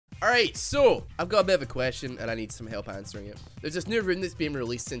Alright, so I've got a bit of a question and I need some help answering it. There's this new rune that's being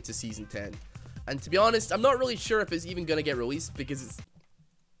released into Season 10. And to be honest, I'm not really sure if it's even going to get released because it's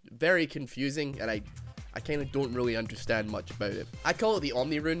very confusing and I kind of don't really understand much about it. I call it the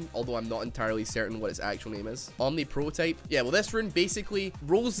Omni rune, although I'm not entirely certain what its actual name is. Omni prototype. Yeah, well, this rune basically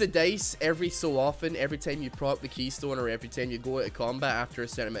rolls the dice every so often, every time you proc the keystone or every time you go into combat after a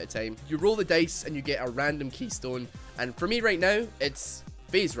certain amount of time. You roll the dice and you get a random keystone. And for me right now, it's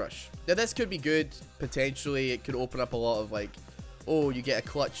Phase Rush. Now, this could be good, potentially. It could open up a lot of, like, oh, you get a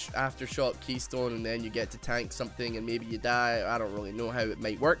clutch aftershock keystone and then you get to tank something and maybe you die. I don't really know how it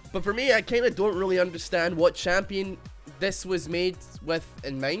might work. But for me, I kind of don't really understand what champion this was made with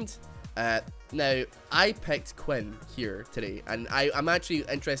in mind. Now, I picked Quinn here today, and I'm actually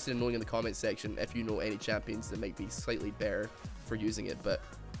interested in knowing in the comment section if you know any champions that might be slightly better for using it, but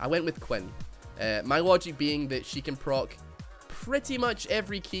I went with Quinn. My logic being that she can proc pretty much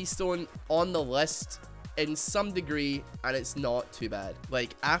every keystone on the list in some degree, and it's not too bad.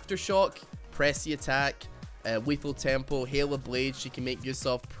 Like Aftershock, Pressy Attack, Lethal Tempo, Hail of Blade, she can make use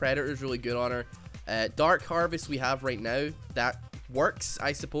of. Predator's really good on her. Dark Harvest we have right now, that works,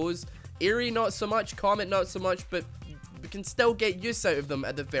 I suppose. Eerie not so much, Comet not so much, but we can still get use out of them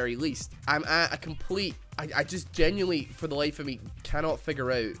at the very least. I'm at a complete, I just genuinely, for the life of me, cannot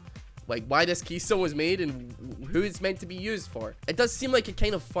figure out like why this keystone was made and who it's meant to be used for. It does seem like a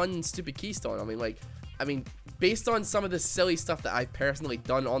kind of fun, stupid keystone. I mean, based on some of the silly stuff that I've personally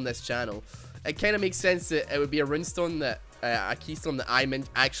done on this channel, it kind of makes sense that it would be a runestone that, a keystone that I'm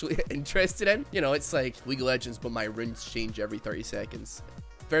actually interested in. You know, it's like League of Legends, but my runes change every 30 seconds.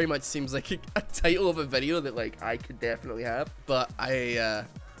 Very much seems like a title of a video that, like, I could definitely have. But I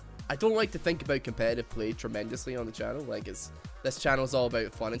don't like to think about competitive play tremendously on the channel. Like, this channel is all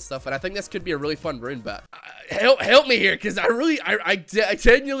about fun and stuff, and I think this could be a really fun rune, but help me here, because I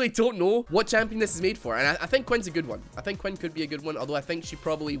genuinely don't know what champion this is made for, and I think Quinn's a good one. I think Quinn could be a good one, although I think she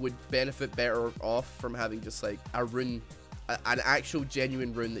probably would benefit better off from having just like a rune, an actual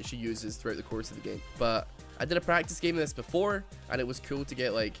genuine rune that she uses throughout the course of the game. But I did a practice game of this before, and it was cool to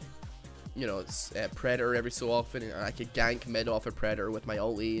get, like, you know, Predator every so often, and I could gank mid off a Predator with my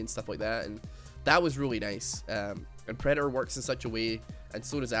ult and stuff like that, and that was really nice. And Predator works in such a way, and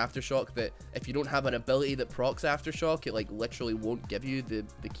so does Aftershock, that if you don't have an ability that procs Aftershock, it like literally won't give you the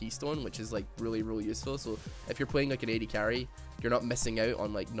keystone, which is like really useful. So if you're playing like an AD carry, you're not missing out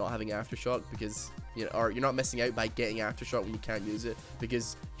on like not having Aftershock, because, you know, or you're not missing out by getting Aftershock when you can't use it,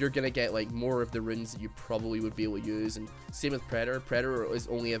 because you're gonna get like more of the runes that you probably would be able to use. And same with Predator. Predator is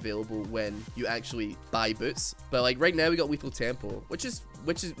only available when you actually buy boots, but like right now we got Lethal Tempo, which is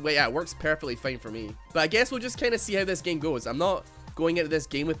well, yeah, it works perfectly fine for me. But I guess we'll just kind of see how this game goes. I'm not going into this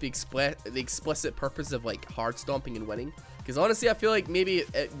game with the explicit purpose of like hard stomping and winning, because honestly I feel like maybe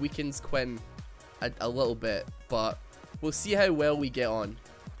it weakens Quinn a little bit, but we'll see how well we get on.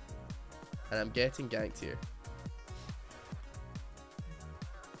 And I'm getting ganked here.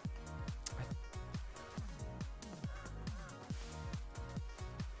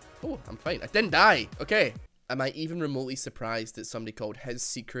 Oh, I'm fine. I didn't die. Okay. Am I even remotely surprised that somebody called his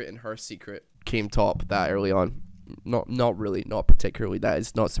secret and her secret came top that early on? Not really. Not particularly. That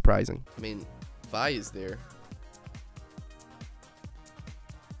is not surprising. I mean, Vi is there.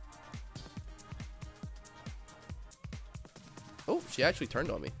 Oh, she actually turned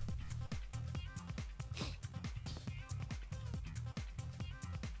on me.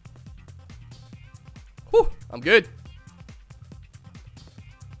 Whew, I'm good.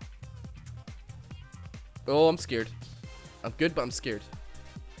 Oh, I'm scared. I'm good, but I'm scared.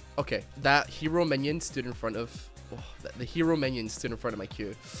 Okay, that hero minion stood in front of... Oh, the hero minion stood in front of my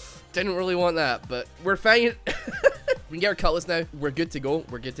queue. Didn't really want that, but we're fine. We can get our cutlass now. We're good to go.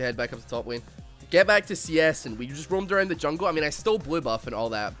 We're good to head back up to top lane. Get back to CS, and we just roamed around the jungle. I mean, I still blue buff and all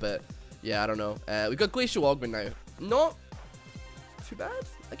that, but yeah, I don't know. We got Glacial Augment now. Not too bad,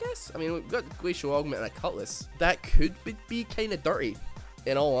 I guess. I mean, we've got Glacial Augment and a cutlass. That could be kind of dirty,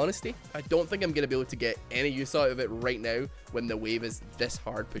 in all honesty. I don't think I'm going to be able to get any use out of it right now when the wave is this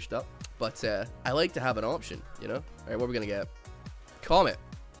hard pushed up. But I like to have an option, you know? All right, what are we going to get? Comet.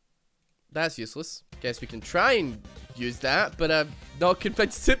 That's useless. Guess we can try and use that, but I'm not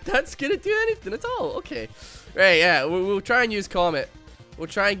convinced that that's going to do anything at all. Okay. Right, yeah, we'll try and use Comet. We'll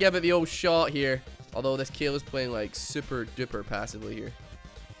try and give it the old shot here. Although this Kale is playing like super duper passively here.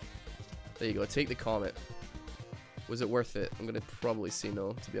 There you go, take the Comet. Was it worth it? I'm gonna probably say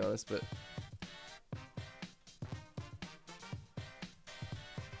no, to be honest, but...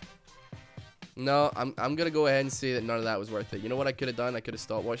 No, I'm gonna go ahead and say that none of that was worth it. You know what I could have done? I could have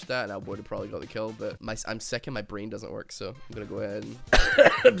stopwatched that and I would have probably got the kill, but I'm sick and my brain doesn't work, so I'm gonna go ahead and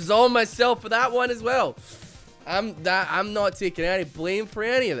absolve myself for that one as well. I'm not taking any blame for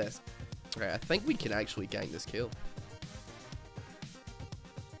any of this. Alright, I think we can actually gank this kill.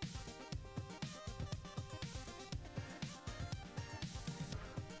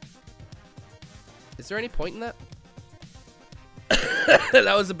 Is there any point in that?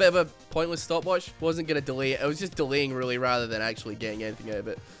 That was a bit of a pointless stopwatch. Wasn't gonna delay it. I was just delaying really rather than actually getting anything out of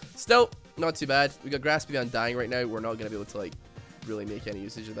it. Still, not too bad. We got Grasp of the Undying right now. We're not gonna be able to like really make any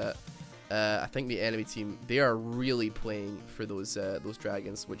usage of that. I think the enemy team, they are really playing for those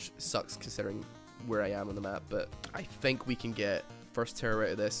dragons, which sucks considering where I am on the map. But I think we can get first terror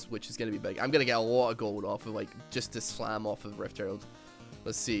out of this, which is gonna be big. I'm gonna get a lot of gold off of like just to slam off of Rift Herald.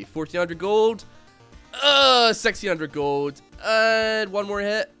 Let's see, 1400 gold. 1600 gold. And one more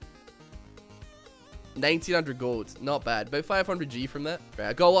hit. 1900 gold. Not bad. About 500 G from that. Right,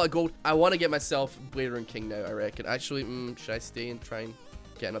 I got a lot of gold. I want to get myself Blade Rune King now, I reckon. Actually, should I stay and try and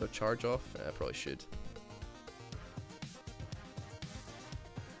get another charge off? I probably should.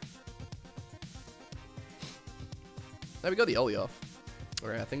 Now we got the ulti off.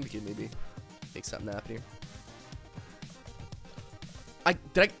 Alright, I think we can maybe make something happen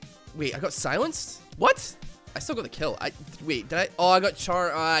here. Wait, I got silenced? What? I still got the kill. Wait, did I? Oh, I got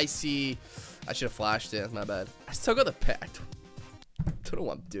char. Oh, I see. I should have flashed it. That's my bad. I still got the pet. I don't know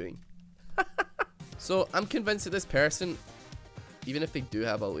what I'm doing. So I'm convinced that this person, even if they do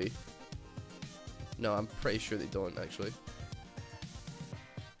have ulti, no, I'm pretty sure they don't actually.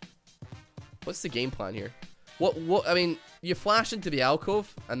 What's the game plan here? What? I mean, you flash into the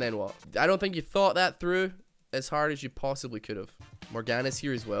alcove and then what? I don't think you thought that through as hard as you possibly could have. Morgana's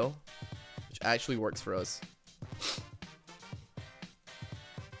here as well, which actually works for us.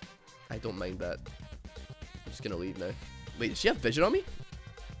 I don't mind that. I'm just gonna leave now. Wait, does she have vision on me?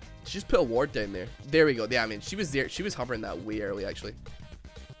 She just put a ward down there. There we go. Yeah, I mean, she was there. She was hovering that way early, actually.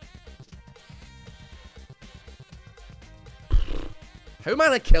 How am I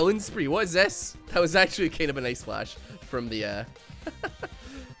on a killing spree? What is this? That was actually kind of a nice flash from the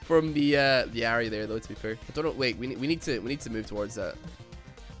from the area there, though. To be fair, I don't know. Wait, we need to move towards that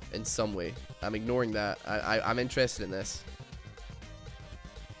in some way. I'm ignoring that. I'm interested in this.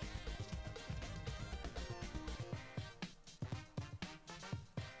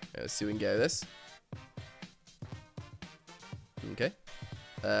 Let's see if we can get out of this. Okay.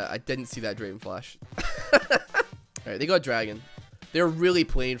 I didn't see that Draven flash. Alright, they got Dragon. They're really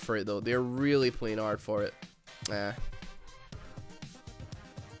playing for it, though. They're really playing hard for it.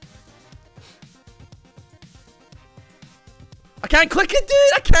 I can't click it,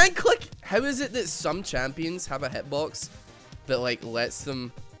 dude! I can't click! How is it that some champions have a hitbox that, like, lets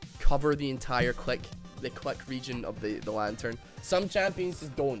them cover the entire click region of the lantern? Some champions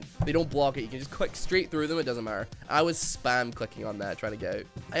just don't. They don't block it. You can just click straight through them. It doesn't matter. I was spam clicking on that, trying to get out.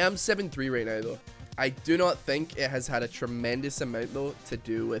 I am 7-3 right now, though. I do not think it has had a tremendous amount, though, to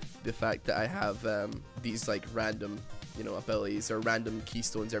do with the fact that I have these, like, random, you know, abilities or random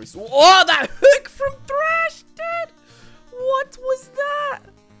keystones every so. Oh, that hook from Thresh, dude! What was that?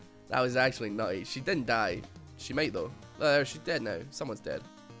 That was actually nutty. She didn't die. She might, though. She's dead now. Someone's dead.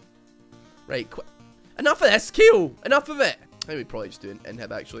 Right, enough of this kill. Enough of it. I think we probably just do an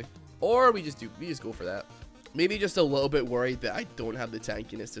inhib, actually. Or we just go for that. Maybe just a little bit worried that I don't have the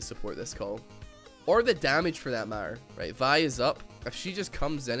tankiness to support this call. Or the damage, for that matter. Right, Vi is up. If she just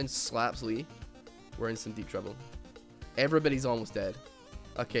comes in and slaps Lee, we're in some deep trouble. Everybody's almost dead.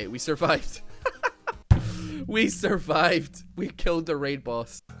 Okay, we survived. We survived. We killed the raid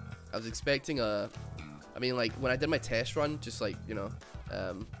boss. I was expecting I mean, like, when I did my test run, just like, you know,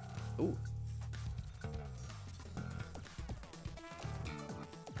 ooh.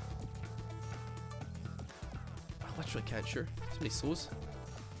 I literally can't, sure. So many souls.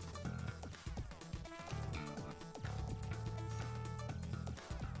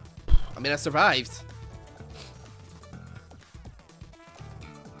 I mean, I survived.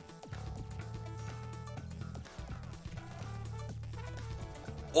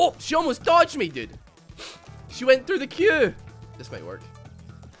 Oh, she almost dodged me, dude. She went through the queue. This might work.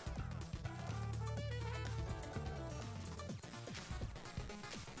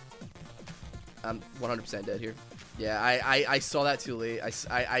 I'm 100% dead here. Yeah, I saw that too late. As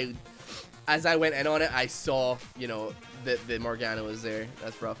I went in on it, I saw, you know, that the Morgana was there.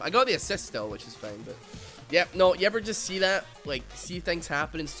 That's rough. I got the assist still, which is fine, but yep. No, you ever just see that, like, see things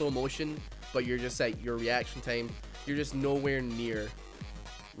happen in slow motion, but you're just like, your reaction time, you're just nowhere near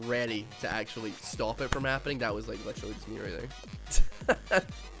ready to actually stop it from happening. That was like literally just me right there.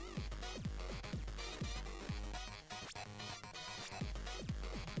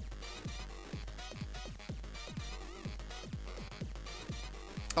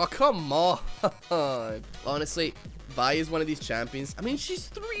 Oh, come on. Honestly, Vi is one of these champions. I mean, she's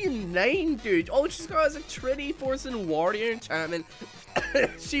 3-9, dude. All she's got is a Trinity Force and Warrior enchantment.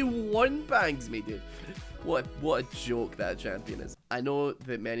 She one bangs me, dude. What a joke that champion is. I know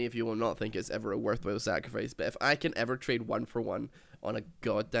that many of you will not think it's ever a worthwhile sacrifice, but if I can ever trade 1-for-1 on a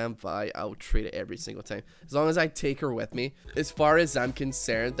goddamn Vi, I'll trade it every single time. As long as I take her with me. As far as I'm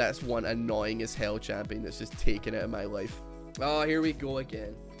concerned, that's one annoying as hell champion that's just taken out of my life. Oh, here we go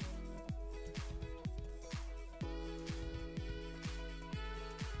again.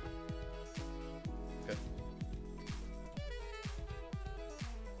 Okay.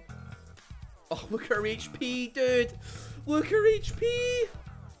 Oh, look at her HP, dude. Look at her HP.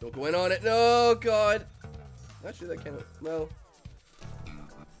 No going on it. No, God. Actually, that kind of... Well...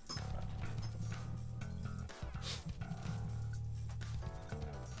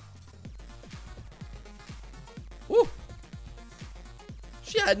 Woo!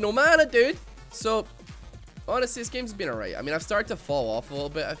 She had no mana, dude. So, honestly, this game's been alright. I mean, I've started to fall off a little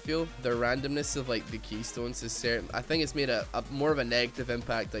bit, I feel. The randomness of, like, the keystones is certain. I think it's made a more of a negative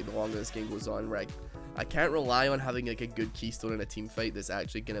impact, like, the longer this game goes on, where I can't rely on having, like, a good keystone in a team fight that's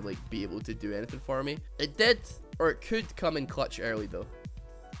actually gonna, like, be able to do anything for me. It did, or it could come in clutch early, though.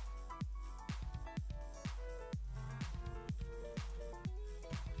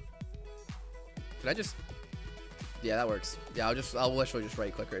 Can I just... Yeah, that works. Yeah, I'll literally just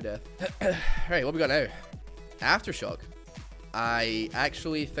right click her to death. Alright, what we got now? Aftershock. I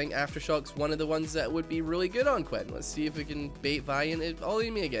actually think Aftershock's one of the ones that would be really good on Quinn. Let's see if we can bait Vi into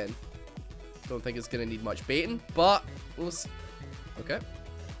volleying me again. Don't think it's gonna need much baiting, but we'll see. Okay.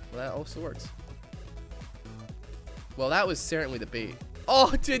 Well, that also works. Well, that was certainly the bait.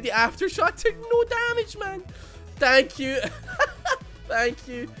 Oh, dude, the Aftershock took no damage, man. Thank you. Thank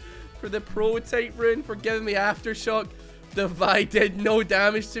you for the pro type rune, for giving me Aftershock. The Vi did no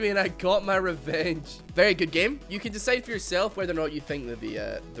damage to me and I got my revenge. Very good game. You can decide for yourself whether or not you think that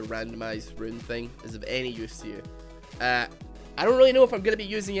the randomized rune thing is of any use to you. I don't really know if I'm going to be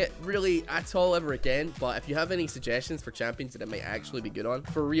using it really at all ever again, but if you have any suggestions for champions that it might actually be good on,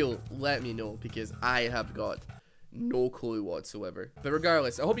 for real, let me know, because I have got no clue whatsoever. But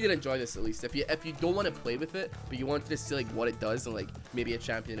regardless, I hope you did enjoy this at least. If you don't want to play with it, but you wanted to see like what it does and like maybe a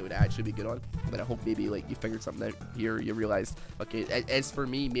champion it would actually be good on, then I hope maybe like you figured something out here. You realized, okay, as for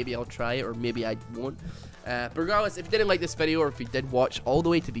me, maybe I'll try it or maybe I won't. But regardless, if you didn't like this video or if you did watch all the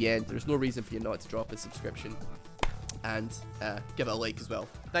way to the end, there's no reason for you not to drop a subscription and give it a like as well.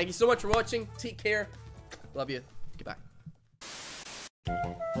 Thank you so much for watching. Take care. Love you. Goodbye.